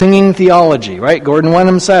Singing theology, right? Gordon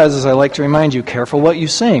Wenham says, as I like to remind you, careful what you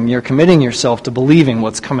sing. You're committing yourself to believing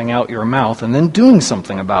what's coming out your mouth and then doing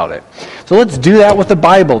something about it. So let's do that with the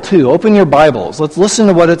Bible too. Open your Bibles. Let's listen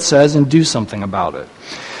to what it says and do something about it.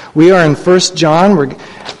 We are in 1 John. We're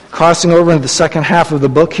crossing over into the second half of the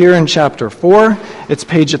book here in chapter 4. It's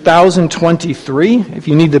page 1023. If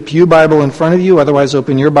you need the Pew Bible in front of you, otherwise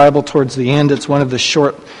open your Bible towards the end. It's one of the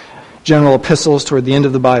short general epistles toward the end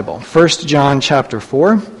of the Bible. 1 John chapter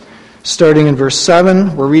 4, starting in verse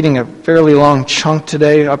 7. We're reading a fairly long chunk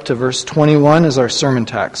today, up to verse 21 is our sermon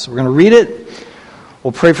text. We're going to read it.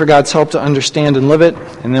 We'll pray for God's help to understand and live it,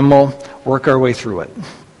 and then we'll work our way through it.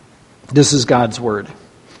 This is God's word.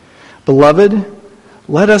 Beloved,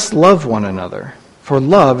 let us love one another, for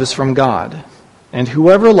love is from God. And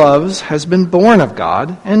whoever loves has been born of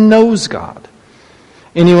God and knows God.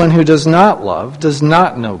 Anyone who does not love does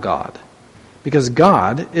not know God, because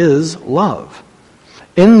God is love.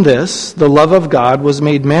 In this, the love of God was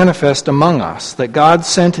made manifest among us, that God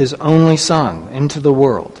sent his only Son into the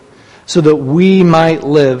world, so that we might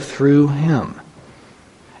live through him.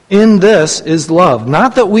 In this is love,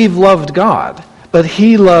 not that we've loved God, but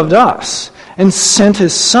he loved us, and sent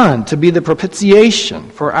his Son to be the propitiation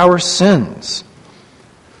for our sins.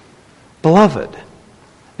 Beloved,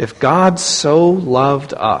 if God so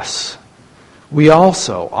loved us, we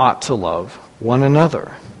also ought to love one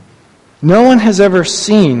another. No one has ever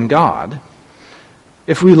seen God.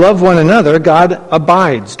 If we love one another, God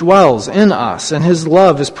abides, dwells in us, and his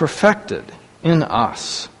love is perfected in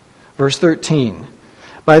us. Verse 13,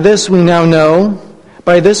 By this we know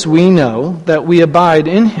that we abide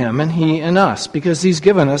in him and he in us, because he's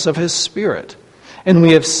given us of his Spirit. And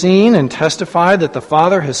we have seen and testified that the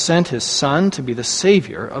Father has sent his Son to be the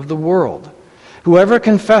Savior of the world. Whoever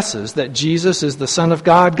confesses that Jesus is the Son of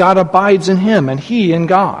God, God abides in him and he in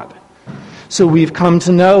God. So we've come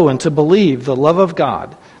to know and to believe the love of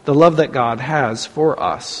God, the love that God has for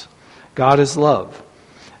us. God is love.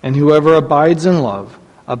 And whoever abides in love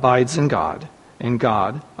abides in God, and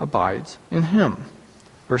God abides in him.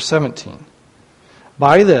 Verse 17.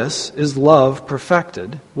 By this is love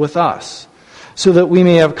perfected with us, so that we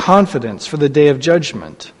may have confidence for the day of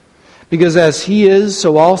judgment. Because as he is,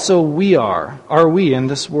 so also we are we in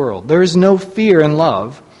this world. There is no fear in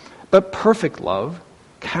love, but perfect love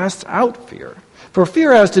casts out fear. For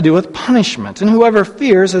fear has to do with punishment, and whoever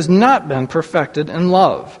fears has not been perfected in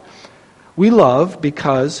love. We love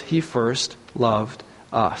because he first loved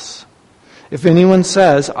us. If anyone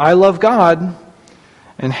says, I love God,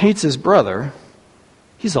 and hates his brother,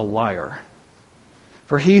 he's a liar.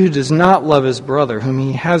 For he who does not love his brother whom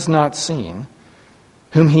he has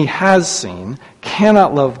seen,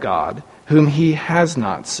 cannot love God whom he has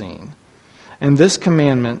not seen. And this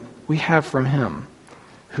commandment we have from him: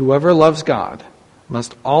 whoever loves God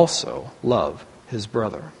must also love his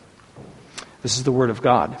brother. This is the word of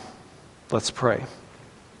God. Let's pray.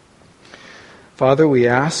 Father, we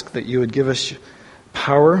ask that you would give us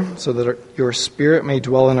power so that your Spirit may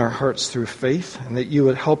dwell in our hearts through faith, and that you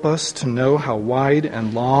would help us to know how wide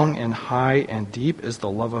and long and high and deep is the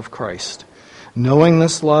love of Christ, knowing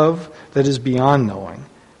this love that is beyond knowing,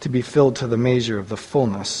 to be filled to the measure of the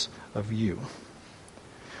fullness of you.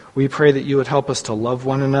 We pray that you would help us to love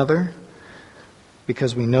one another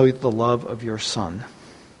because we know the love of your Son.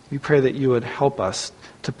 We pray that you would help us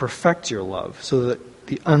to perfect your love so that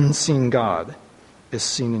the unseen God is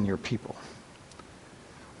seen in your people.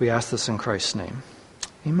 We ask this in Christ's name.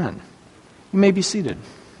 Amen. You may be seated.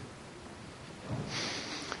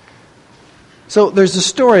 So there's a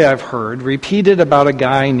story I've heard repeated about a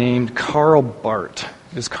guy named Karl Barth.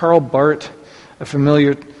 Is Karl Barth a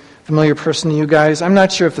familiar person to you guys? I'm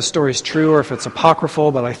not sure if the story's true or if it's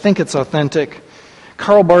apocryphal, but I think it's authentic.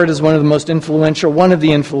 Karl Barth is one of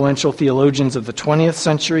the influential theologians of the 20th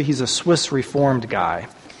century. He's a Swiss Reformed guy.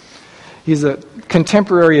 He's a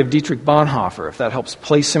contemporary of Dietrich Bonhoeffer, if that helps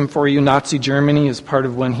place him for you. Nazi Germany is part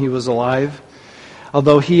of when he was alive.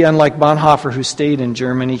 Although he, unlike Bonhoeffer, who stayed in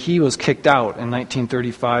Germany, he was kicked out in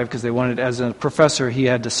 1935 because they wanted, as a professor, he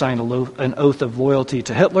had to sign an oath of loyalty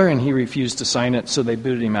to Hitler, and he refused to sign it, so they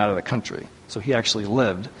booted him out of the country. So he actually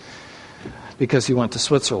lived because he went to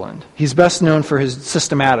Switzerland. He's best known for his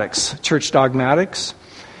systematics, church dogmatics.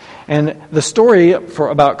 And the story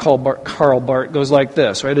about Karl Barth goes like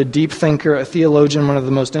this, right? A deep thinker, a theologian, one of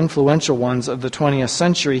the most influential ones of the 20th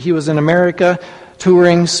century. He was in America,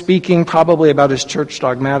 touring, speaking, probably about his church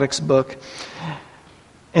dogmatics book.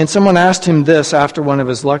 And someone asked him this after one of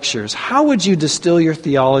his lectures: how would you distill your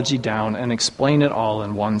theology down and explain it all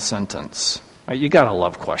in one sentence? Right? You got to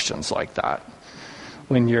love questions like that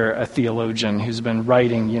when you're a theologian who's been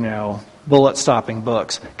writing, bullet-stopping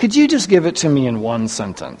books. Could you just give it to me in one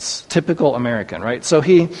sentence? Typical American, right? So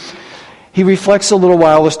he reflects a little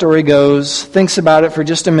while, the story goes, thinks about it for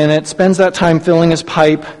just a minute, spends that time filling his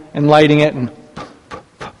pipe and lighting it, and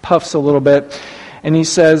puffs a little bit. And he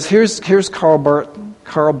says, here's Karl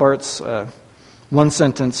Barth's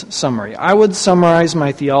one-sentence summary. I would summarize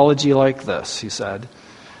my theology like this, he said.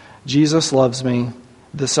 Jesus loves me,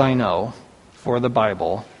 this I know, for the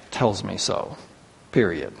Bible tells me so.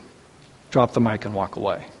 Period. Drop the mic and walk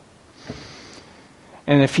away.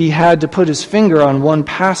 And if he had to put his finger on one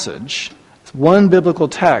passage, one biblical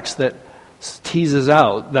text that teases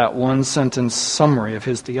out that one-sentence summary of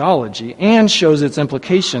his theology and shows its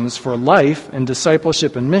implications for life and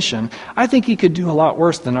discipleship and mission, I think he could do a lot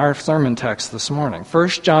worse than our sermon text this morning. 1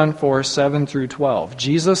 John 4, 7 through 12.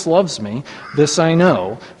 Jesus loves me, this I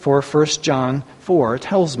know, for 1 John 4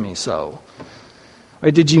 tells me so.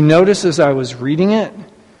 Right, did you notice as I was reading it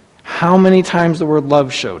how many times the word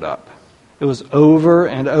love showed up? It was over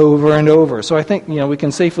and over and over. So I think, we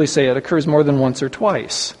can safely say it occurs more than once or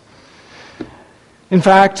twice. In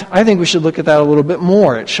fact, I think we should look at that a little bit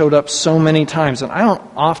more. It showed up so many times, and I don't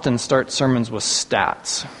often start sermons with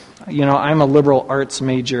stats. I'm a liberal arts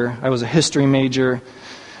major. I was a history major.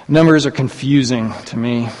 Numbers are confusing to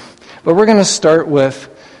me. But we're going to start with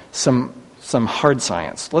some hard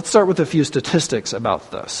science. Let's start with a few statistics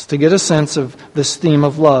about this to get a sense of this theme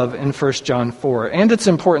of love in 1 John 4 and its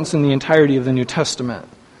importance in the entirety of the New Testament.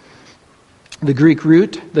 The Greek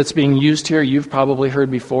root that's being used here, you've probably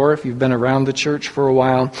heard before if you've been around the church for a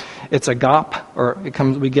while. It's agape,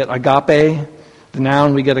 we get agape, the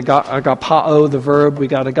noun, we get agapao, the verb, we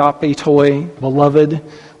got agape toi, beloved,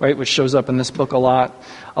 right, which shows up in this book a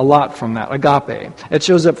lot from that, agape. It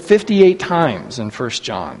shows up 58 times in 1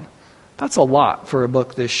 John. That's a lot for a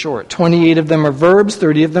book this short. 28 of them are verbs,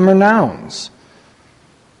 30 of them are nouns.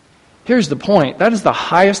 Here's the point. That is the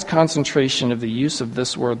highest concentration of the use of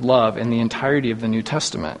this word love in the entirety of the New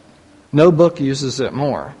Testament. No book uses it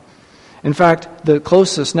more. In fact, the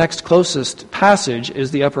next closest passage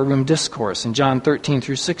is the Upper Room Discourse in John 13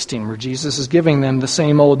 through 16, where Jesus is giving them the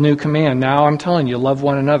same old new command. Now I'm telling you, love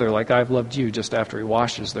one another like I've loved you, just after he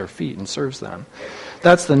washes their feet and serves them.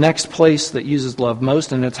 That's the next place that uses love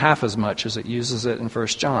most, and it's half as much as it uses it in 1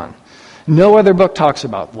 John. No other book talks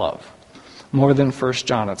about love more than 1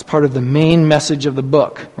 John. It's part of the main message of the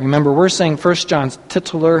book. Remember, we're saying 1 John's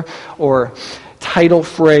titular or title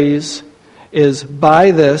phrase is,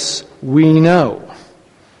 by this we know.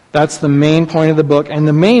 That's the main point of the book. And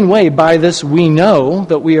the main way by this we know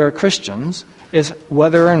that we are Christians is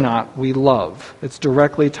whether or not we love. It's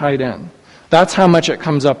directly tied in. That's how much it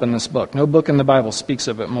comes up in this book. No book in the Bible speaks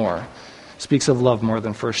of it more. Speaks of love more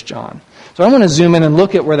than 1 John. So I want to zoom in and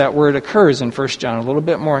look at where that word occurs in 1 John a little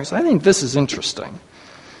bit more, because I think this is interesting.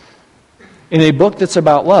 In a book that's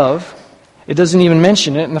about love, it doesn't even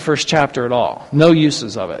mention it in the first chapter at all. No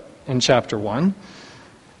uses of it in chapter 1.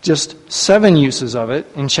 Just 7 uses of it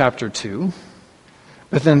in chapter 2.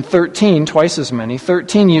 But then 13, twice as many,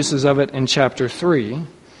 13 uses of it in chapter 3.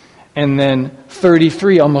 And then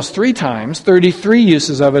 33, almost 3 times, 33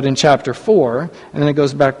 uses of it in chapter 4, and then it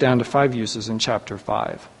goes back down to 5 uses in chapter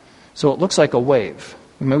 5. So it looks like a wave.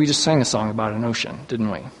 We just sang a song about an ocean,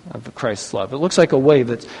 didn't we, of Christ's love. It looks like a wave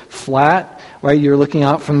that's flat, right? You're looking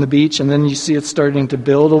out from the beach, and then you see it starting to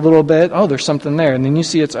build a little bit. Oh, there's something there. And then you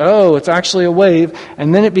see it's actually a wave.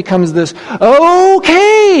 And then it becomes this,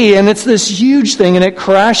 okay! And it's this huge thing, and it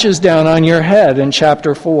crashes down on your head in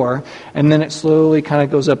chapter 4. And then it slowly kind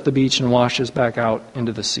of goes up the beach and washes back out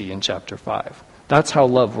into the sea in chapter 5. That's how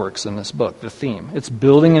love works in this book, the theme. It's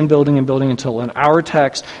building and building and building until in our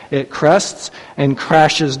text it crests and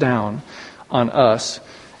crashes down on us,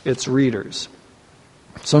 its readers.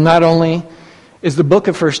 So not only is the book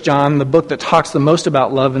of 1 John the book that talks the most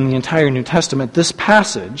about love in the entire New Testament, this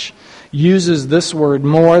passage uses this word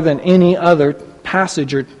more than any other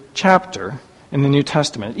passage or chapter in the New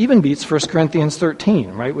Testament. It even beats 1 Corinthians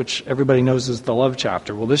 13, right, which everybody knows is the love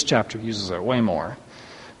chapter. Well, this chapter uses it way more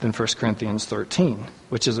than 1 Corinthians 13,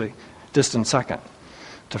 which is a distant second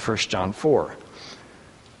to 1 John 4.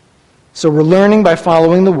 So we're learning by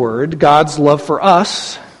following the Word, God's love for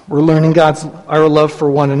us. We're learning our love for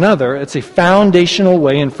one another. It's a foundational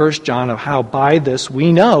way in 1 John of how by this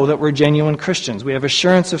we know that we're genuine Christians. We have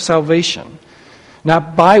assurance of salvation.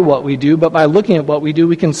 Not by what we do, but by looking at what we do,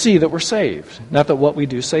 we can see that we're saved. Not that what we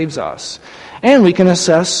do saves us. And we can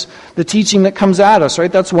assess the teaching that comes at us,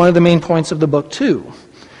 right? That's one of the main points of the book, too.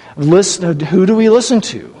 Who do we listen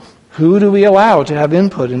to? Who do we allow to have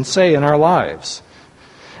input and say in our lives?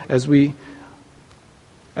 As we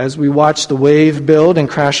watch the wave build and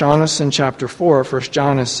crash on us in chapter 4, 1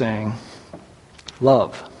 John is saying,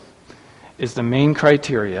 Love is the main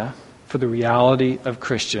criteria for the reality of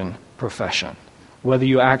Christian profession. Whether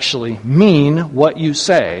you actually mean what you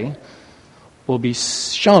say will be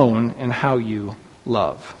shown in how you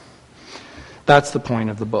love. That's the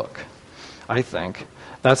point of the book, I think.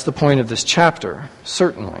 That's the point of this chapter,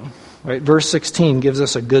 certainly. Right? Verse 16 gives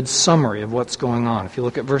us a good summary of what's going on. If you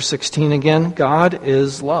look at verse 16 again, God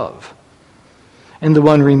is love. And the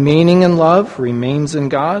one remaining in love remains in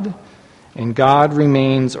God, and God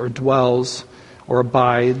remains or dwells or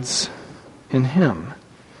abides in him.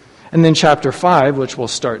 And then chapter 5, which we'll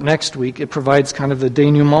start next week, it provides kind of the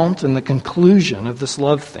denouement and the conclusion of this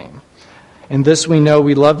love theme. In this we know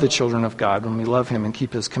we love the children of God when we love him and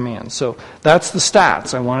keep his commands. So that's the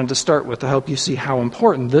stats I wanted to start with to help you see how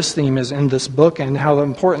important this theme is in this book and how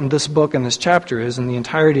important this book and this chapter is in the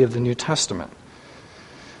entirety of the New Testament.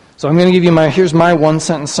 So I'm going to give you here's my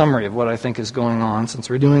one-sentence summary of what I think is going on, since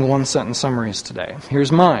we're doing one-sentence summaries today.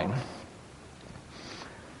 Here's mine.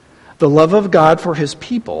 The love of God for his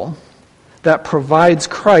people that provides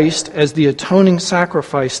Christ as the atoning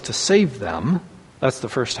sacrifice to save them, that's the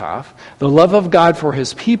first half. The love of God for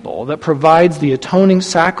his people that provides the atoning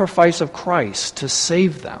sacrifice of Christ to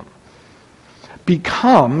save them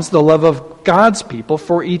becomes the love of God's people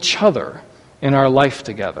for each other in our life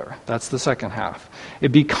together. That's the second half. It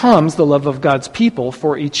becomes the love of God's people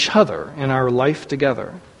for each other in our life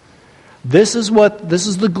together. This is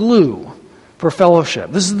the glue for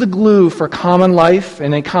fellowship. This is the glue for common life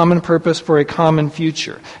and a common purpose for a common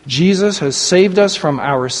future. Jesus has saved us from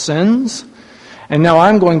our sins, and now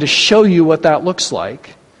I'm going to show you what that looks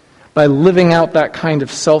like by living out that kind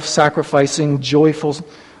of self-sacrificing, joyful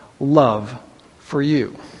love for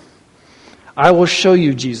you. I will show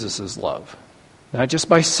you Jesus' love, not just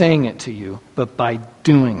by saying it to you, but by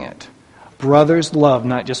doing it. Brothers love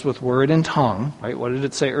not just with word and tongue, right? What did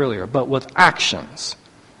it say earlier? But with actions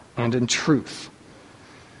and in truth.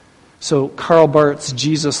 So Karl Barth's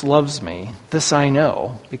Jesus Loves Me, this I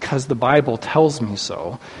know because the Bible tells me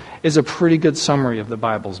so, is a pretty good summary of the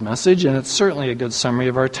Bible's message, and it's certainly a good summary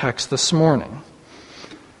of our text this morning.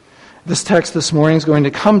 This text this morning is going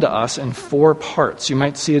to come to us in 4 parts. You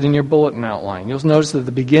might see it in your bulletin outline. You'll notice that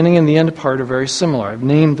the beginning and the end part are very similar. I've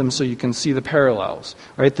named them so you can see the parallels.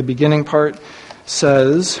 Right? The beginning part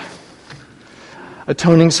says,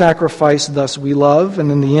 atoning sacrifice, thus we love. And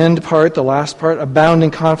then the end part, the last part,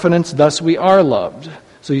 abounding confidence, thus we are loved.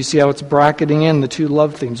 So you see how it's bracketing in the 2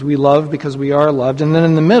 love themes. We love because we are loved. And then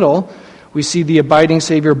in the middle, we see the abiding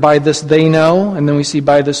Savior, by this they know, and then we see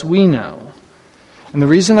by this we know. And the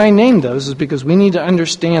reason I named those is because we need to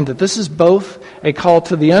understand that this is both a call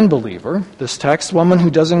to the unbeliever, this text, one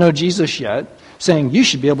who doesn't know Jesus yet, saying you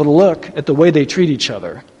should be able to look at the way they treat each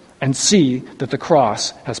other and see that the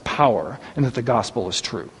cross has power and that the gospel is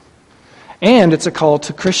true. And it's a call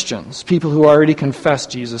to Christians, people who already confess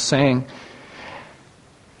Jesus, saying,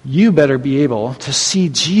 you better be able to see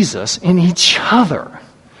Jesus in each other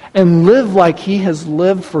and live like he has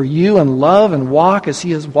lived for you and love and walk as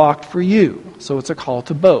he has walked for you. So it's a call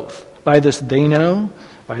to both. By this they know,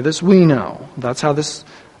 by this we know. That's how this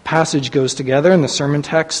passage goes together, and the sermon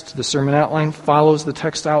text, the sermon outline follows the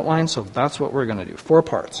text outline, so that's what we're going to do. 4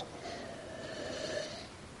 parts.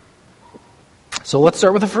 So let's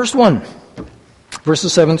start with the first one.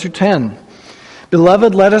 Verses 7 through 10.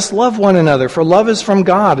 Beloved, let us love one another, for love is from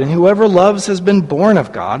God, and whoever loves has been born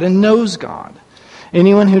of God and knows God.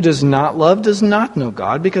 Anyone who does not love does not know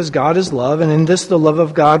God, because God is love, and in this the love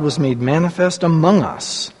of God was made manifest among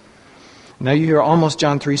us. Now you hear almost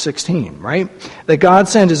John 3:16, right? That God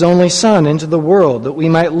sent his only Son into the world that we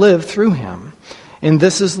might live through him. And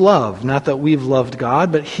this is love, not that we've loved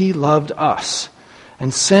God, but he loved us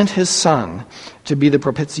and sent his Son to be the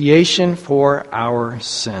propitiation for our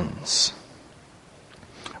sins.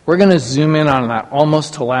 We're going to zoom in on that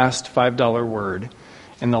almost to last $5 word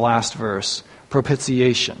in the last verse,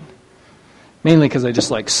 propitiation. Mainly because I just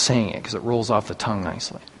like saying it, because it rolls off the tongue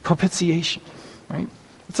nicely. Propitiation, right?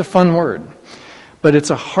 It's a fun word, but it's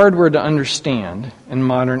a hard word to understand in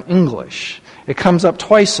modern English. It comes up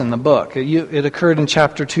twice in the book. It occurred in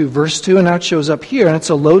chapter 2, verse 2, and now it shows up here, and it's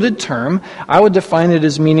a loaded term. I would define it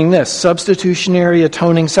as meaning this: substitutionary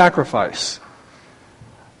atoning sacrifice.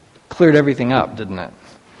 Cleared everything up, didn't it?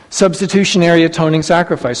 Substitutionary atoning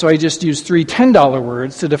sacrifice. So I just used 3 $10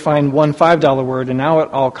 words to define one $5 word, and now it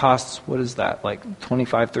all costs, what is that, like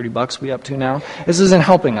 $25, $30 we up to now? This isn't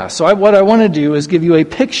helping us. So what I want to do is give you a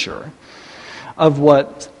picture of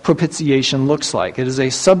what propitiation looks like. It is a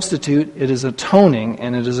substitute, it is atoning,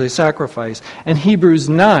 and it is a sacrifice. And Hebrews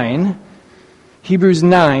 9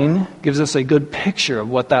 gives us a good picture of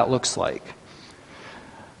what that looks like.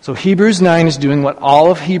 So Hebrews 9 is doing what all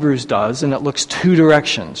of Hebrews does, and it looks two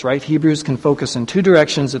directions, right? Hebrews can focus in two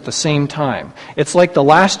directions at the same time. It's like the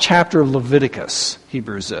last chapter of Leviticus,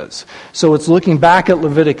 Hebrews is. So it's looking back at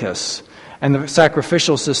Leviticus and the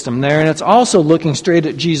sacrificial system there, and it's also looking straight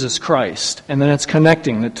at Jesus Christ, and then it's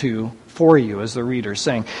connecting the two for you as the reader,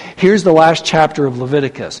 saying, here's the last chapter of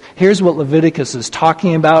Leviticus. Here's what Leviticus is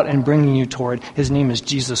talking about and bringing you toward. His name is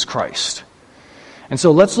Jesus Christ. And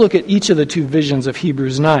so let's look at each of the two visions of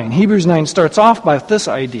Hebrews 9. Hebrews 9 starts off by this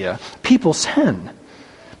idea. People sin.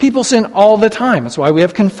 People sin all the time. That's why we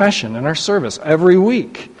have confession in our service every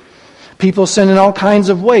week. People sin in all kinds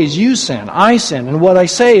of ways. You sin, I sin, in what I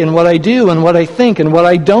say, and what I do, and what I think, and what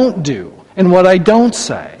I don't do, and what I don't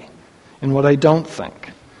say, and what I don't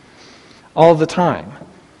think. All the time.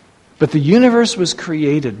 But the universe was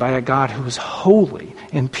created by a God who is holy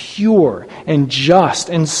and pure and just,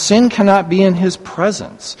 and sin cannot be in his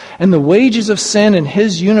presence. And the wages of sin in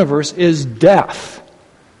his universe is death.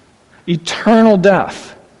 Eternal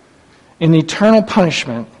death. And eternal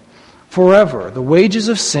punishment forever. The wages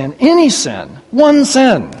of sin, any sin, one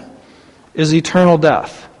sin, is eternal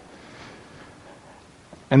death.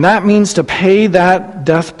 And that means to pay that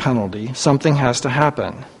death penalty, something has to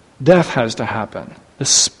happen. Death has to happen. The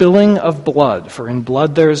spilling of blood, for in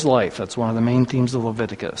blood there is life. That's one of the main themes of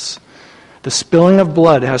Leviticus. The spilling of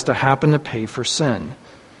blood has to happen to pay for sin.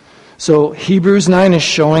 So Hebrews 9 is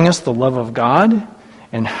showing us the love of God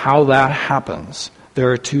and how that happens.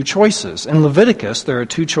 There are two choices. In Leviticus, there are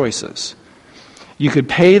two choices. You could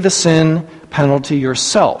pay the sin penalty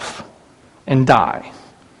yourself and die.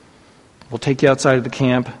 We'll take you outside of the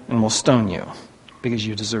camp and we'll stone you because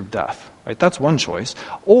you deserve death. Right? That's one choice.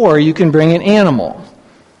 Or you can bring an animal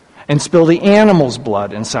and spill the animal's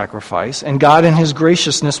blood in sacrifice, and God in his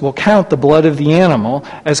graciousness will count the blood of the animal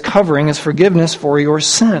as covering as forgiveness for your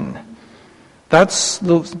sin. That's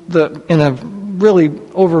the in a really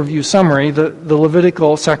overview summary, the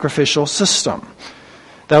Levitical sacrificial system.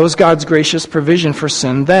 That was God's gracious provision for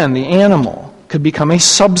sin then. The animal could become a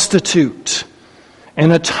substitute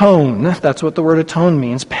and atone, that's what the word atone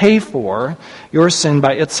means, pay for your sin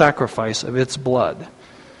by its sacrifice of its blood.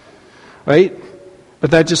 Right?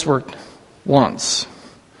 But that just worked once.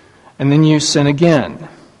 And then you sin again,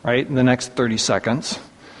 right, in the next 30 seconds.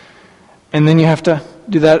 And then you have to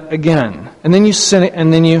do that again. And then you sin,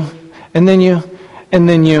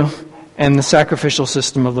 and the sacrificial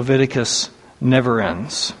system of Leviticus never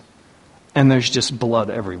ends. And there's just blood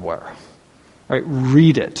everywhere. Right,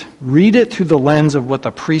 read it. Read it through the lens of what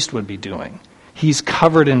the priest would be doing. He's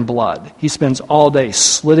covered in blood. He spends all day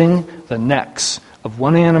slitting the necks of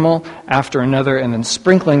one animal after another and then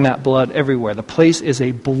sprinkling that blood everywhere. The place is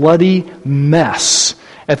a bloody mess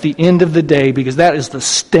at the end of the day because that is the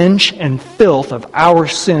stench and filth of our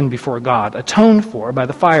sin before God, atoned for by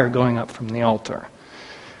the fire going up from the altar.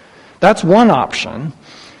 That's one option.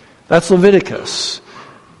 That's Leviticus.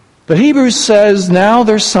 But Hebrews says now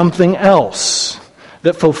there's something else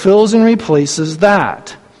that fulfills and replaces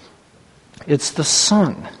that. It's the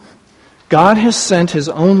Son. God has sent his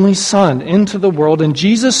only Son into the world, and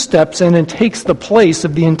Jesus steps in and takes the place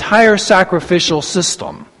of the entire sacrificial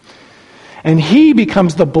system. And he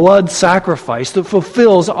becomes the blood sacrifice that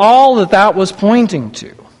fulfills all that was pointing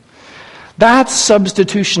to. That's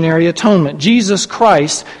substitutionary atonement. Jesus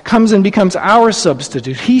Christ comes and becomes our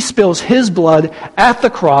substitute. He spills his blood at the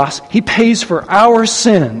cross. He pays for our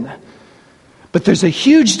sin. But there's a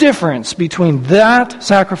huge difference between that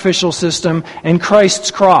sacrificial system and Christ's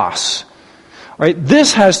cross. Right?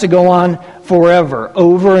 This has to go on forever,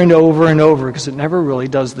 over and over and over, because it never really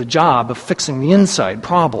does the job of fixing the inside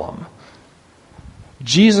problem.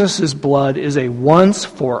 Jesus' blood is a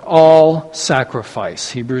once-for-all sacrifice,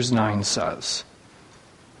 Hebrews 9 says.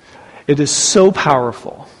 It is so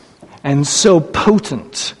powerful and so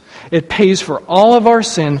potent. It pays for all of our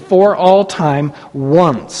sin for all time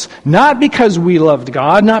once. Not because we loved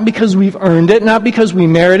God, not because we've earned it, not because we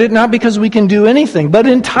merit it, not because we can do anything, but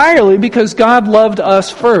entirely because God loved us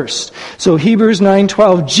first. So Hebrews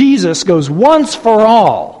 9:12, Jesus goes once for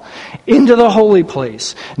all into the holy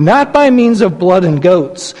place, not by means of blood and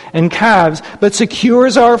goats and calves, but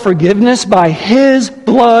secures our forgiveness by his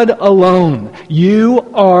blood alone.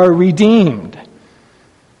 You are redeemed.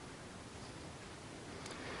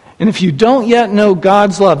 And if you don't yet know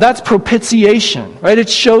God's love, that's propitiation, right? It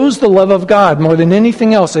shows the love of God more than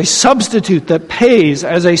anything else, a substitute that pays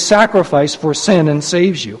as a sacrifice for sin and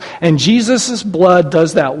saves you. And Jesus' blood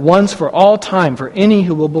does that once for all time for any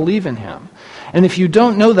who will believe in him. And if you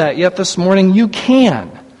don't know that yet this morning, you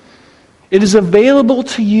can. It is available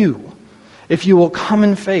to you if you will come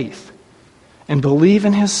in faith and believe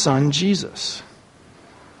in his Son, Jesus.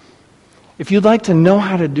 If you'd like to know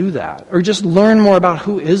how to do that, or just learn more about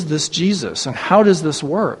who is this Jesus and how does this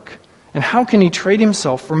work, and how can he trade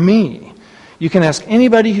himself for me, you can ask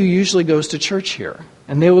anybody who usually goes to church here,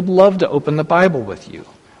 and they would love to open the Bible with you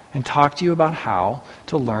and talk to you about how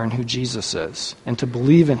to learn who Jesus is and to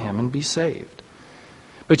believe in him and be saved.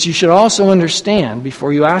 But you should also understand,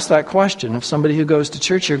 before you ask that question of somebody who goes to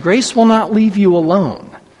church here, grace will not leave you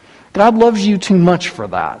alone. God loves you too much for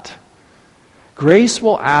that. Grace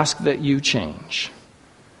will ask that you change.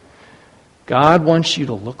 God wants you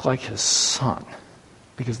to look like his Son,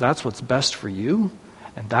 because that's what's best for you,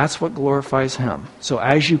 and that's what glorifies him. So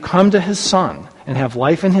as you come to his Son and have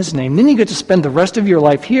life in his name, then you get to spend the rest of your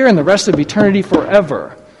life here and the rest of eternity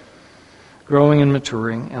forever, growing and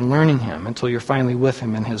maturing and learning him until you're finally with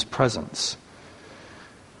him in his presence.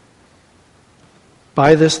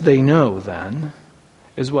 By this they know, then,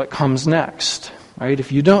 is what comes next. Right?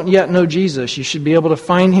 If you don't yet know Jesus, you should be able to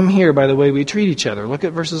find him here by the way we treat each other. Look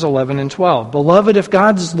at verses 11 and 12. Beloved, if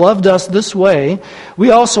God's loved us this way,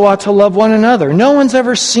 we also ought to love one another. No one's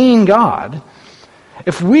ever seen God.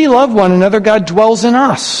 If we love one another, God dwells in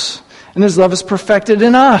us, and his love is perfected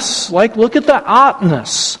in us. Like, look at the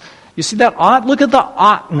oughtness. You see that ought? Look at the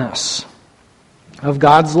oughtness of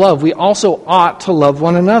God's love. We also ought to love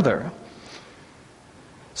one another.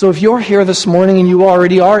 So if you're here this morning and you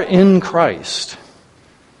already are in Christ,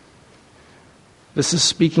 this is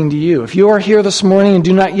speaking to you. If you are here this morning and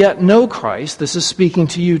do not yet know Christ, this is speaking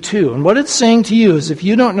to you too. And what it's saying to you is if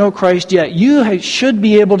you don't know Christ yet, you should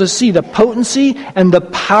be able to see the potency and the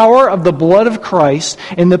power of the blood of Christ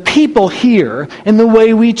in the people here in the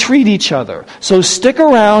way we treat each other. So stick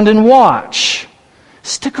around and watch.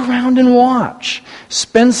 Stick around and watch.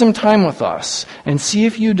 Spend some time with us and see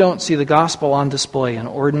if you don't see the gospel on display in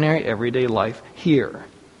ordinary, everyday life here.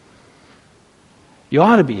 You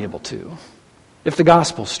ought to be able to, if the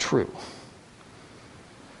gospel's true.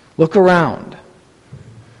 Look around.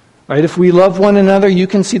 Right? If we love one another, you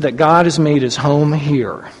can see that God has made his home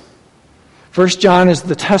here. 1 John is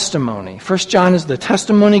the testimony. 1 John is the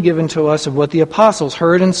testimony given to us of what the apostles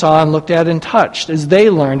heard and saw and looked at and touched as they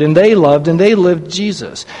learned and they loved and they lived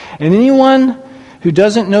Jesus. And anyone who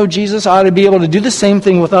doesn't know Jesus ought to be able to do the same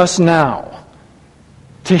thing with us now.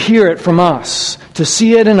 To hear it from us. To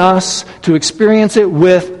see it in us. To experience it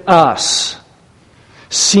with us.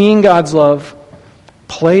 Seeing God's love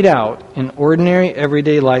played out in ordinary,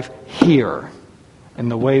 everyday life here in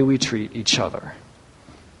the way we treat each other.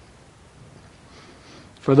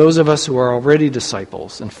 For those of us who are already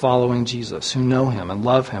disciples and following Jesus, who know him and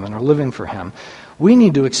love him and are living for him, we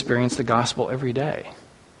need to experience the gospel every day.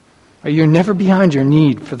 You're never behind your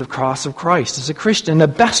need for the cross of Christ. As a Christian, the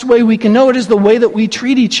best way we can know it is the way that we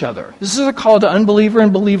treat each other. This is a call to unbeliever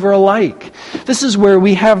and believer alike. This is where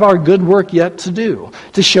we have our good work yet to do,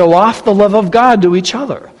 to show off the love of God to each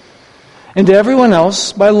other and to everyone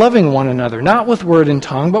else by loving one another, not with word and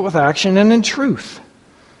tongue, but with action and in truth.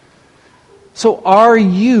 So are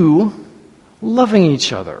you loving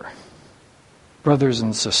each other, brothers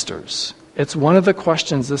and sisters? It's one of the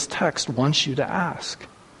questions this text wants you to ask.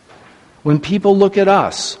 When people look at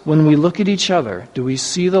us, when we look at each other, do we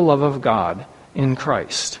see the love of God in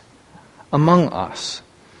Christ among us?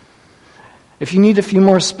 If you need a few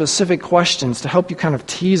more specific questions to help you kind of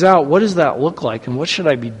tease out what does that look like and what should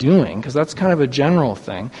I be doing, because that's kind of a general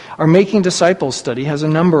thing, our Making Disciples study has a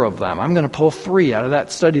number of them. I'm going to pull 3 out of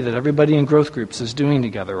that study that everybody in growth groups is doing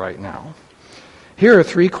together right now. Here are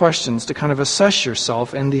 3 questions to kind of assess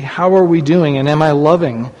yourself and the how are we doing and am I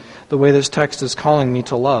loving the way this text is calling me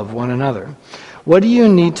to love one another. What do you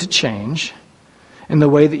need to change in the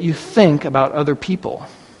way that you think about other people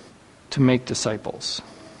to make disciples?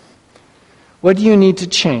 What do you need to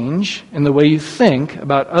change in the way you think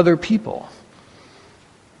about other people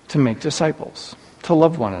to make disciples, to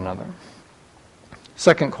love one another?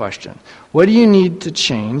 Second question, what do you need to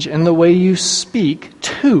change in the way you speak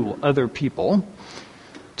to other people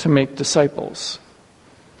to make disciples?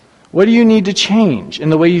 What do you need to change in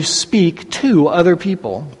the way you speak to other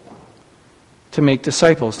people to make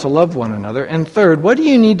disciples, to love one another? And third, what do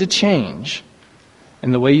you need to change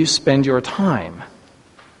in the way you spend your time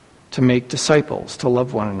to make disciples, to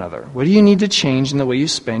love one another? What do you need to change in the way you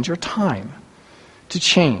spend your time to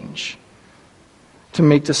change, to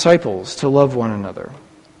make disciples, to love one another?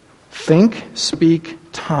 Think, speak,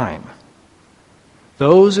 time.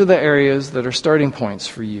 Those are the areas that are starting points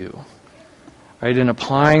for you. Right, in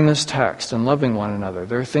applying this text and loving one another,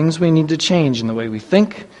 there are things we need to change in the way we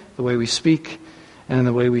think, the way we speak, and in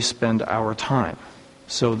the way we spend our time,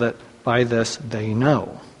 so that by this they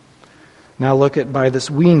know. Now look at by this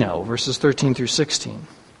we know, verses 13 through 16.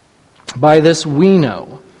 By this we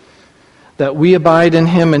know that we abide in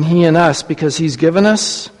him and he in us because he's given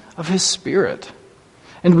us of his Spirit.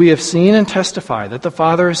 And we have seen and testify that the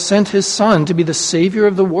Father has sent his Son to be the Savior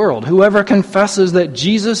of the world. Whoever confesses that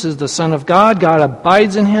Jesus is the Son of God, God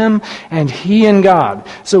abides in him and he in God.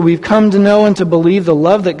 So we've come to know and to believe the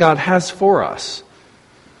love that God has for us.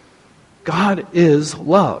 God is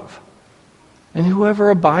love. And whoever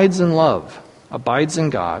abides in love abides in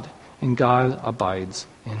God, and God abides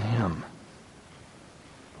in him.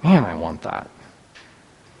 Man, I want that.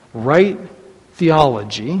 Right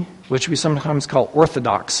theology, which we sometimes call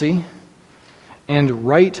orthodoxy, and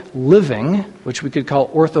right living, which we could call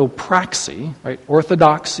orthopraxy, right?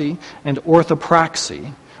 Orthodoxy and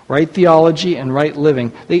orthopraxy, right theology and right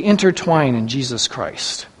living, they intertwine in Jesus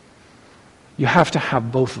Christ. You have to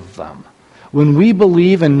have both of them. When we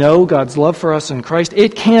believe and know God's love for us in Christ,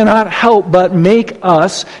 it cannot help but make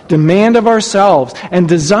us demand of ourselves and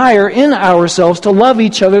desire in ourselves to love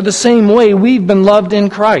each other the same way we've been loved in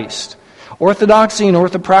Christ. Orthodoxy and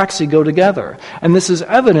orthopraxy go together. And this is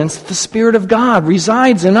evidence that the Spirit of God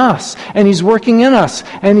resides in us, and he's working in us,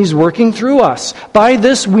 and he's working through us. By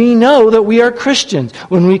this we know that we are Christians.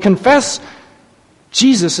 When we confess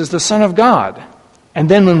Jesus is the Son of God, and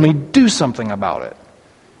then when we do something about it,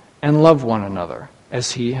 and love one another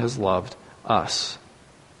as he has loved us.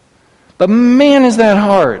 But man, is that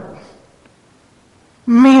hard.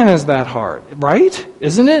 Man, is that hard, right?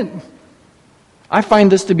 Isn't it? I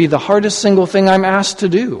find this to be the hardest single thing I'm asked to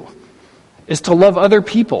do, is to love other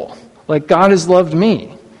people like God has loved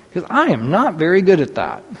me. Because I am not very good at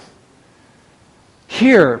that.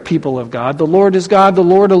 Hear, people of God, the Lord is God, the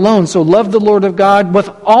Lord alone. So love the Lord of God with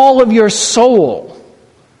all of your soul,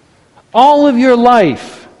 all of your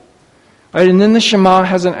life. Right, and then the Shema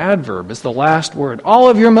has an adverb. It's the last word. All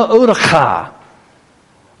of your ma'odacha,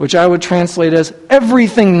 which I would translate as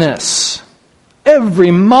everythingness. Every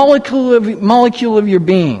molecule of your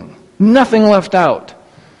being. Nothing left out.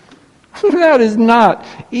 That is not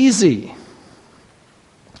easy.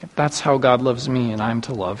 That's how God loves me, and I'm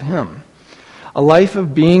to love him. A life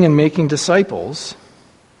of being and making disciples.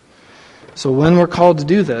 So when we're called to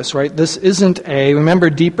do this, right, this isn't remember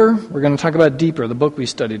Deeper? We're going to talk about Deeper, the book we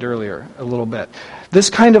studied earlier a little bit. This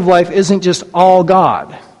kind of life isn't just all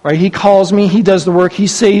God, right? He calls me, he does the work, he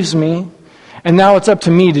saves me, and now it's up to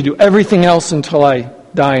me to do everything else until I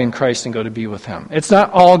die in Christ and go to be with him. It's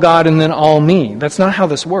not all God and then all me. That's not how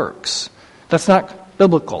this works. That's not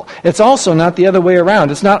biblical. It's also not the other way around.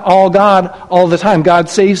 It's not all God all the time. God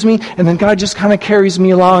saves me, and then God just kind of carries me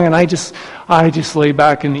along, and I just lay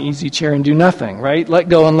back in the easy chair and do nothing, right? Let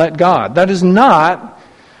go and let God. That is not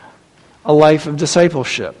a life of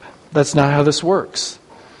discipleship. That's not how this works.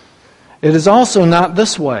 It is also not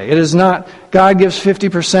this way. It is not God gives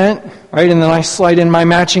 50%, right, and then I slide in my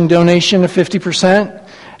matching donation of 50%,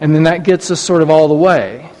 and then that gets us sort of all the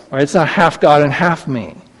way. Right? It's not half God and half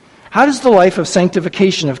me. How does the life of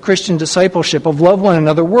sanctification, of Christian discipleship, of love one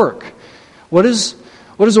another work? What does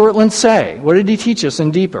Ortland say? What did he teach us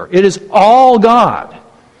in Deeper? It is all God.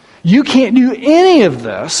 You can't do any of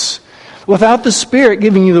this without the Spirit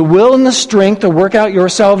giving you the will and the strength to work out your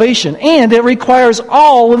salvation. And it requires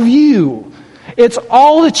all of you. It's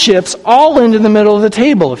all the chips all into the middle of the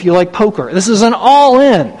table, if you like poker. This is an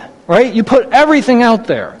all-in, right? You put everything out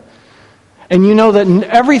there. And you know that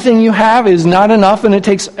everything you have is not enough, and it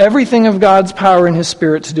takes everything of God's power and his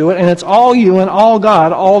Spirit to do it, and it's all you and all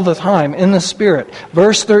God all the time in the Spirit.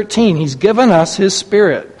 Verse 13, he's given us his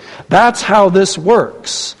Spirit. That's how this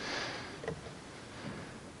works.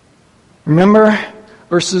 Remember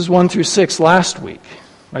verses 1 through 6 last week,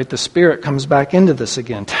 right? The Spirit comes back into this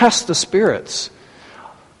again. Test the spirits.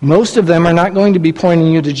 Most of them are not going to be pointing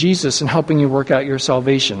you to Jesus and helping you work out your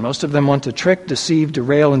salvation. Most of them want to trick, deceive,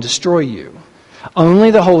 derail, and destroy you. Only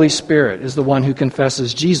the Holy Spirit is the one who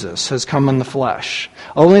confesses Jesus has come in the flesh.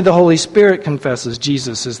 Only the Holy Spirit confesses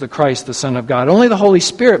Jesus is the Christ, the Son of God. Only the Holy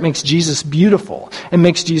Spirit makes Jesus beautiful and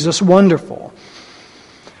makes Jesus wonderful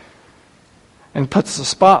and puts the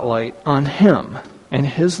spotlight on him and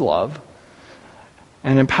his love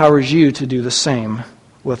and empowers you to do the same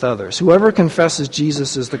with others. Whoever confesses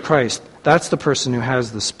Jesus is the Christ, that's the person who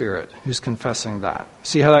has the Spirit, who's confessing that.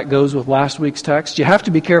 See how that goes with last week's text? You have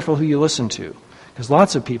to be careful who you listen to, because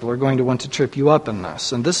lots of people are going to want to trip you up in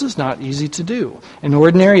this, and this is not easy to do. In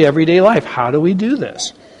ordinary, everyday life, how do we do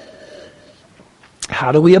this?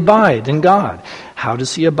 How do we abide in God? How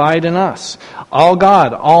does he abide in us? All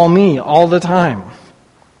God, all me, all the time.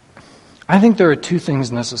 I think there are two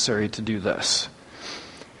things necessary to do this.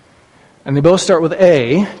 And they both start with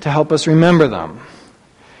A to help us remember them.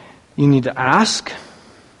 You need to ask,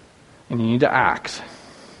 and you need to act.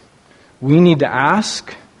 We need to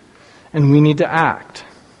ask, and we need to act.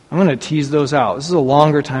 I'm going to tease those out. This is a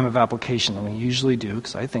longer time of application than we usually do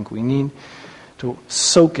because I think we need to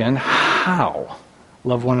soak in how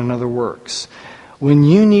love one another works. When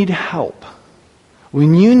you need help,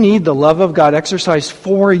 when you need the love of God exercised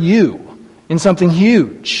for you in something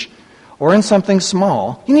huge or in something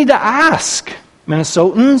small, you need to ask.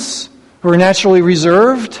 Minnesotans who are naturally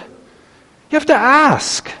reserved, you have to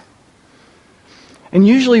ask. And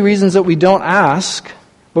usually reasons that we don't ask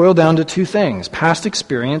boil down to two things: past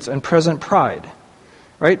experience and present pride.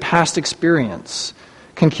 Right? Past experience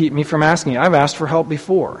can keep me from asking. I've asked for help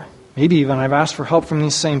before. Maybe even I've asked for help from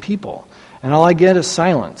these same people. And all I get is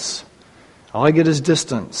silence. All I get is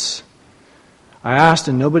distance. I asked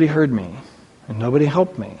and nobody heard me. And nobody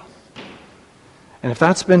helped me. And if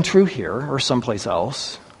that's been true here or someplace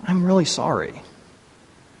else, I'm really sorry.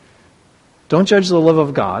 Don't judge the love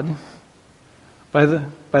of God by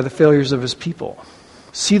the failures of his people.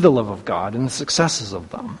 See the love of God and the successes of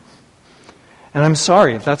them. And I'm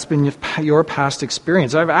sorry if that's been your past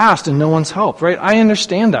experience. I've asked and no one's helped, right? I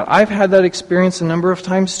understand that. I've had that experience a number of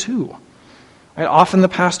times too. Right? Often the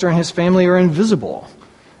pastor and his family are invisible,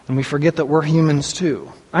 and we forget that we're humans too.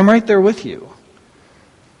 I'm right there with you.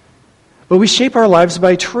 But we shape our lives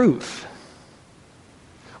by truth.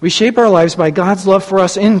 We shape our lives by God's love for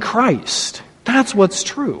us in Christ. That's what's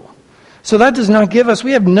true. So that does not give us,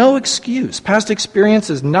 we have no excuse. Past experience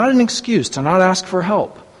is not an excuse to not ask for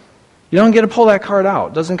help. You don't get to pull that card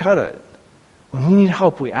out. It doesn't cut it. When we need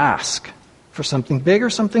help, we ask for something big or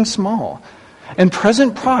something small. And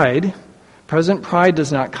present pride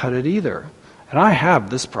does not cut it either. And I have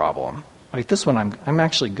this problem. Like this one, I'm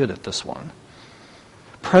actually good at this one.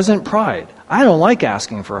 Present pride. I don't like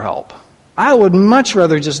asking for help. I would much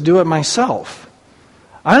rather just do it myself.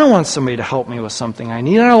 I don't want somebody to help me with something I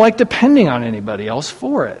need. I don't like depending on anybody else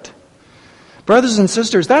for it. Brothers and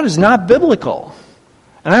sisters, that is not biblical.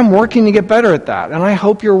 And I'm working to get better at that. And I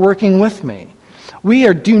hope you're working with me.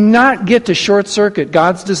 Do not get to short-circuit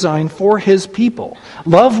God's design for his people.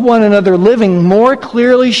 Love one another living more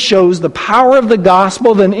clearly shows the power of the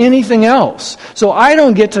gospel than anything else. So I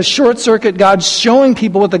don't get to short-circuit God showing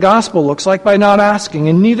people what the gospel looks like by not asking,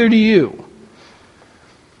 and neither do you.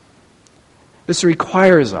 This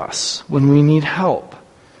requires us, when we need help,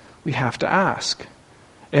 we have to ask.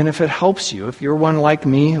 And if it helps you, if you're one like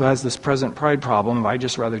me who has this present pride problem, I'd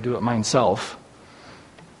just rather do it myself.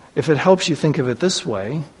 If it helps you think of it this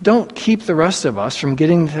way, don't keep the rest of us from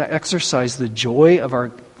getting to exercise the joy of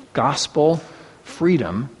our gospel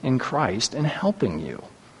freedom in Christ and helping you.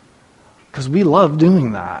 Because we love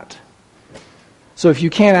doing that. So if you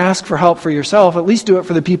can't ask for help for yourself, at least do it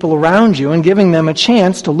for the people around you and giving them a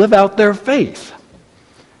chance to live out their faith.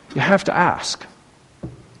 You have to ask.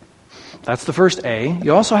 That's the first A.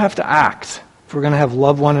 You also have to act. If we're going to have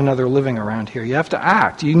love one another living around here, you have to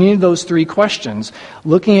act. You need those three questions.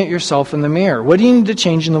 Looking at yourself in the mirror. What do you need to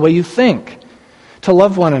change in the way you think to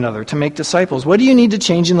love one another, to make disciples? What do you need to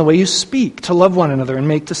change in the way you speak to love one another and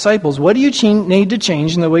make disciples? What do you need to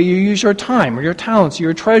change in the way you use your time or your talents or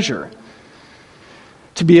your treasure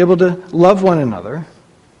to be able to love one another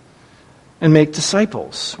and make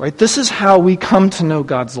disciples? Right? This is how we come to know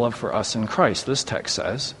God's love for us in Christ, this text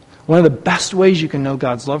says. One of the best ways you can know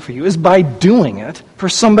God's love for you is by doing it for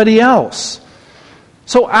somebody else.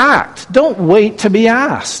 So act. Don't wait to be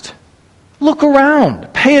asked. Look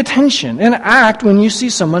around. Pay attention and act when you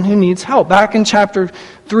see someone who needs help. Back in chapter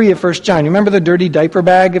 3 of 1 John, you remember the dirty diaper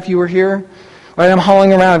bag if you were here? Right, I'm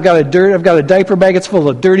hauling around. I've got a diaper bag. It's full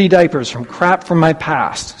of dirty diapers from crap from my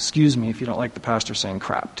past. Excuse me if you don't like the pastor saying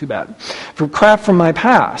crap. Too bad. From crap from my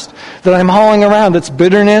past that I'm hauling around. That's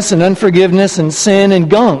bitterness and unforgiveness and sin and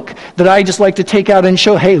gunk that I just like to take out and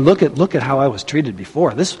show. Hey, look at how I was treated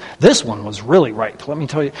before. This one was really right. Let me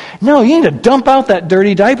tell you. No, you need to dump out that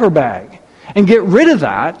dirty diaper bag and get rid of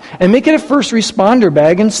that and make it a first responder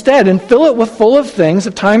bag instead and fill it full of things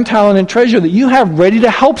of time, talent, and treasure that you have ready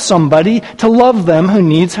to help somebody to love them who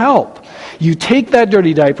needs help. You take that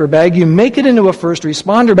dirty diaper bag, you make it into a first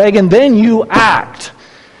responder bag, and then you act.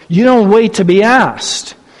 You don't wait to be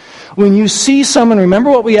asked. When you see someone, remember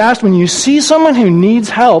what we asked, when you see someone who needs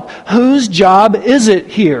help, whose job is it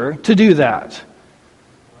here to do that?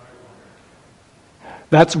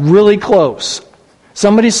 That's really close.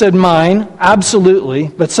 Somebody said mine, absolutely,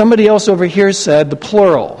 but somebody else over here said the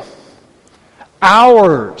plural.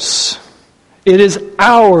 Ours. It is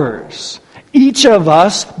ours. Each of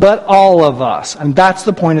us, but all of us. And that's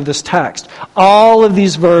the point of this text. All of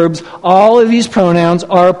these verbs, all of these pronouns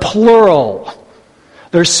are plural.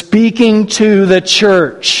 They're speaking to the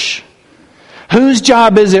church. Whose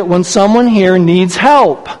job is it when someone here needs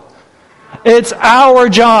help? It's our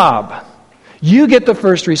job. You get the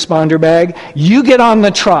first responder bag, you get on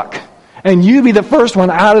the truck, and you be the first one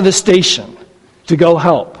out of the station to go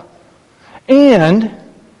help. And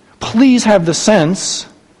please have the sense,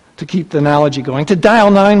 to keep the analogy going, to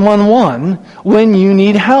dial 911 when you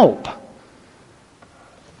need help.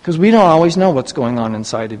 Because we don't always know what's going on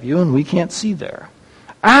inside of you, and we can't see there.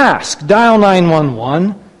 Ask, dial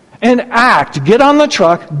 911, and act. Get on the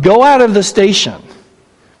truck, go out of the station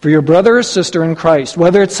for your brother or sister in Christ,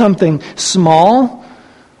 whether it's something small,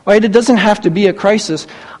 right? It doesn't have to be a crisis.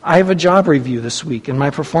 I have a job review this week and my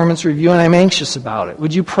performance review, and I'm anxious about it.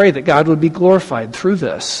 Would you pray that God would be glorified through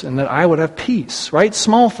this and that I would have peace, right?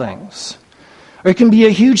 Small things. Or it can be a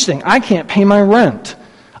huge thing. I can't pay my rent.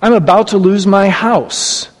 I'm about to lose my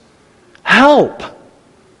house. Help!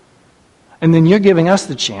 And then you're giving us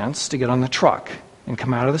the chance to get on the truck and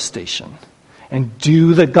come out of the station and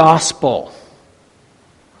do the gospel.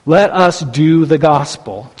 Let us do the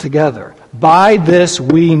gospel together. By this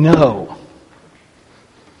we know.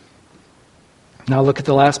 Now look at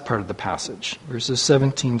the last part of the passage, verses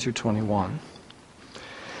 17 through 21.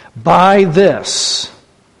 By this,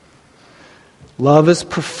 love is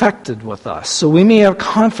perfected with us, so we may have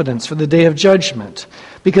confidence for the day of judgment.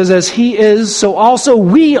 Because as He is, so also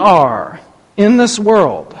we are in this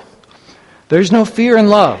world. There's no fear in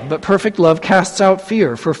love, but perfect love casts out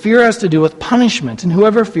fear. For fear has to do with punishment, and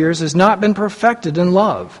whoever fears has not been perfected in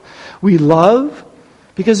love. We love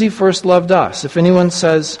because He first loved us. If anyone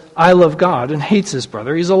says, I love God, and hates his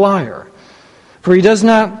brother, he's a liar. For he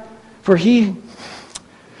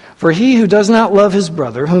who does not love his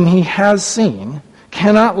brother, whom he has seen,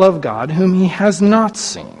 cannot love God, whom he has not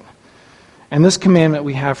seen. And this commandment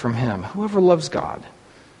we have from Him: whoever loves God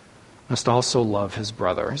must also love his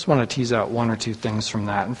brother. I just want to tease out one or two things from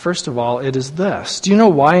that. And first of all, it is this. Do you know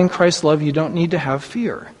why in Christ's love you don't need to have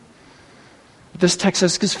fear? This text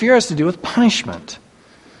says because fear has to do with punishment.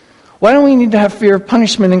 Why don't we need to have fear of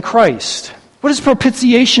punishment in Christ? What does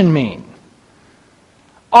propitiation mean?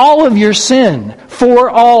 All of your sin for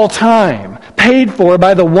all time, paid for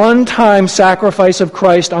by the one-time sacrifice of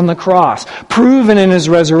Christ on the cross, proven in His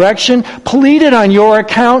resurrection, pleaded on your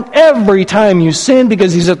account every time you sin,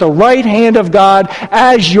 because He's at the right hand of God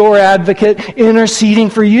as your advocate, interceding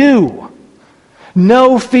for you.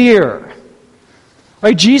 No fear.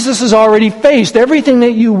 Right? Jesus has already faced everything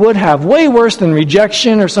that you would have, way worse than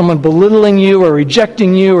rejection or someone belittling you or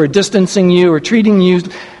rejecting you or distancing you or treating you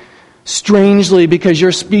strangely because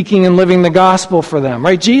you're speaking and living the gospel for them.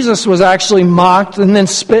 Right? Jesus was actually mocked and then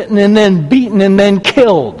spitten and then beaten and then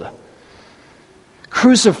killed.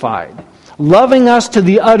 Crucified. Loving us to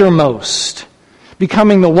the uttermost.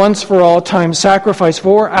 Becoming the once for all time sacrifice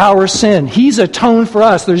for our sin. He's atoned for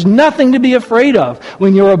us. There's nothing to be afraid of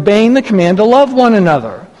when you're obeying the command to love one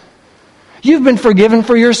another. You've been forgiven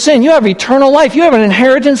for your sin. You have eternal life. You have an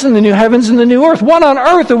inheritance in the new heavens and the new earth. What on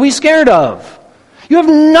earth are we scared of? You have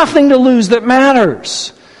nothing to lose that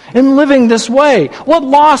matters in living this way. What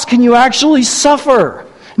loss can you actually suffer?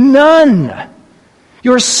 None.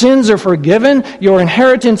 Your sins are forgiven. Your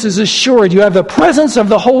inheritance is assured. You have the presence of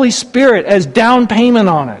the Holy Spirit as down payment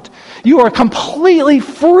on it. You are completely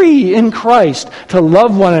free in Christ to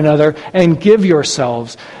love one another and give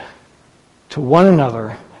yourselves to one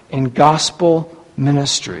another in gospel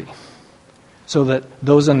ministry, so that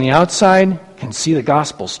those on the outside can see the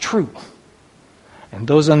gospel's true, and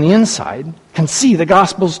those on the inside can see the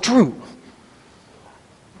gospel's true.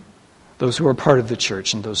 Those who are part of the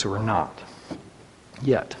church and those who are not.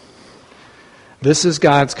 Yet, this is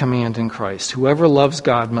God's command in Christ. Whoever loves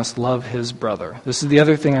God must love his brother. This is the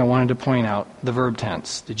other thing I wanted to point out, the verb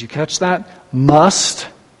tense. Did you catch that? Must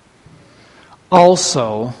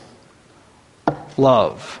also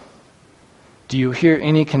love. Do you hear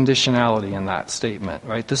any conditionality in that statement?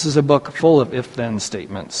 Right? This is a book full of if-then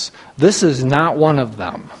statements. This is not one of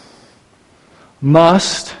them.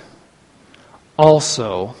 Must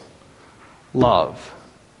also love.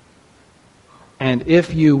 And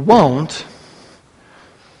if you won't,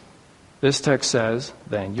 this text says,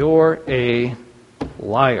 then you're a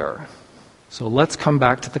liar. So let's come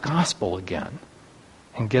back to the gospel again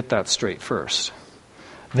and get that straight first.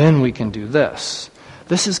 Then we can do this.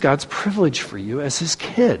 This is God's privilege for you as His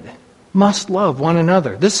kid. Must love one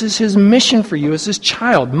another. This is His mission for you as His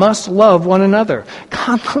child. Must love one another.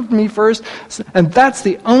 God loved me first, and that's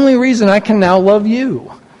the only reason I can now love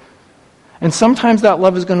you. And sometimes that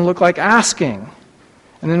love is going to look like asking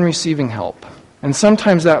and then receiving help. And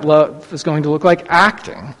sometimes that love is going to look like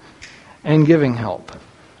acting and giving help.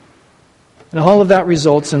 And all of that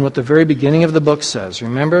results in what the very beginning of the book says.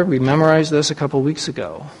 Remember, we memorized this a couple weeks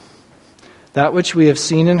ago. That which we have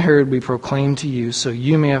seen and heard we proclaim to you, so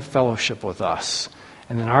you may have fellowship with us.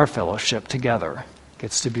 And then our fellowship together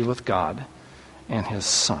gets to be with God and his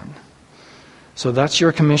Son. So that's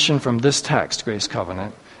your commission from this text, Grace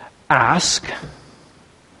Covenant. Ask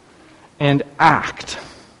and act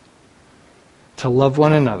to love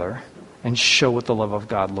one another and show what the love of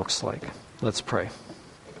God looks like. Let's pray.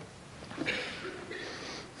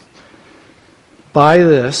 By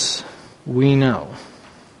this we know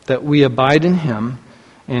that we abide in him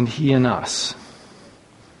and he in us,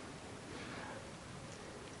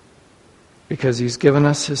 because he's given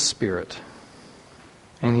us his Spirit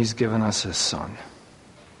and he's given us his Son.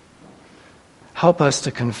 Help us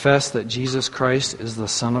to confess that Jesus Christ is the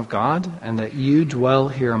Son of God and that you dwell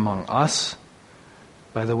here among us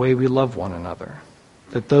by the way we love one another.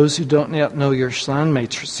 That those who don't yet know your Son may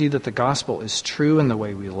see that the gospel is true in the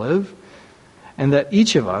way we live, and that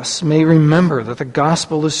each of us may remember that the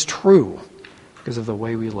gospel is true because of the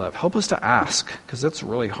way we live. Help us to ask, because that's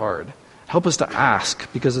really hard. Help us to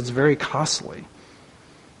ask, because it's very costly.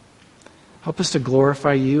 Help us to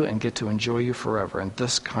glorify you and get to enjoy you forever in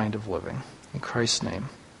this kind of living. In Christ's name,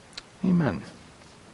 amen.